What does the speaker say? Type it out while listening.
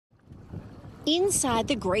Inside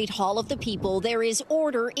the Great Hall of the People, there is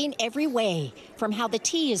order in every way, from how the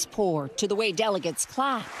tea is poured to the way delegates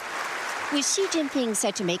clap. With Xi Jinping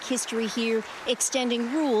set to make history here, extending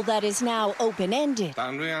rule that is now open-ended.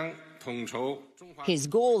 His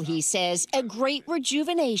goal, he says, a great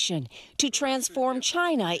rejuvenation to transform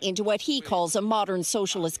China into what he calls a modern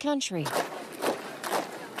socialist country.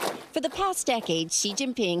 For the past decade, Xi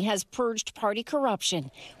Jinping has purged party corruption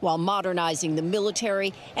while modernizing the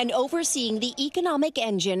military and overseeing the economic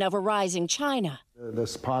engine of a rising China.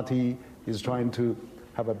 This party is trying to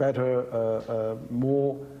have a better,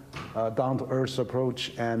 more down-to-earth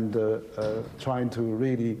approach and trying to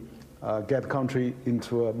really get the country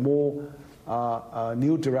into a more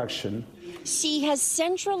new direction. Xi has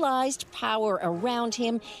centralized power around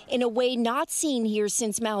him in a way not seen here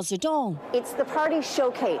since Mao Zedong. It's the party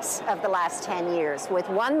showcase of the last 10 years, with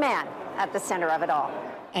one man at the center of it all.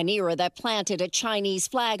 An era that planted a Chinese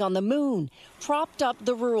flag on the moon, propped up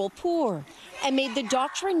the rural poor, and made the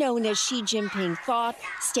doctrine known as Xi Jinping thought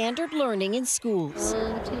standard learning in schools.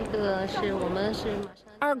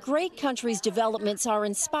 Our great country's developments are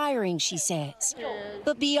inspiring, she says.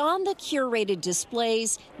 But beyond the curated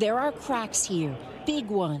displays, there are cracks here, big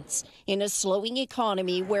ones, in a slowing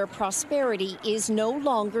economy where prosperity is no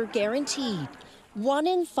longer guaranteed. 1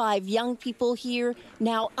 in 5 young people here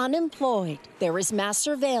now unemployed. There is mass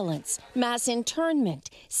surveillance, mass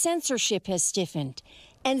internment, censorship has stiffened,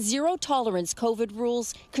 and zero-tolerance COVID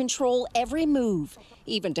rules control every move.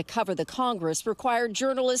 Even to cover the Congress required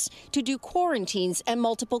journalists to do quarantines and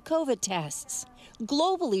multiple COVID tests.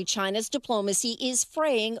 Globally, China's diplomacy is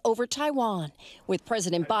fraying over Taiwan, with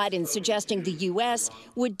President Biden suggesting the U.S.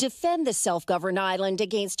 would defend the self-governed island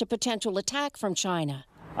against a potential attack from China.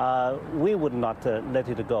 We would not let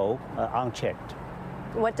it go unchecked.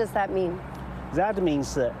 What does that mean? That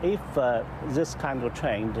means if this kind of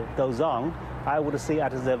trend goes on, I would see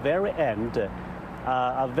at the very end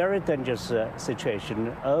a very dangerous situation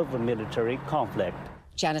of military conflict.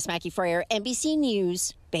 Janis, Mackey, Frayer, NBC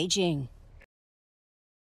News, Beijing.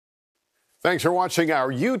 Thanks for watching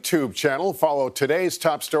our YouTube channel. Follow today's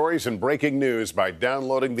top stories and breaking news by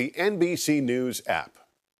downloading the NBC News app.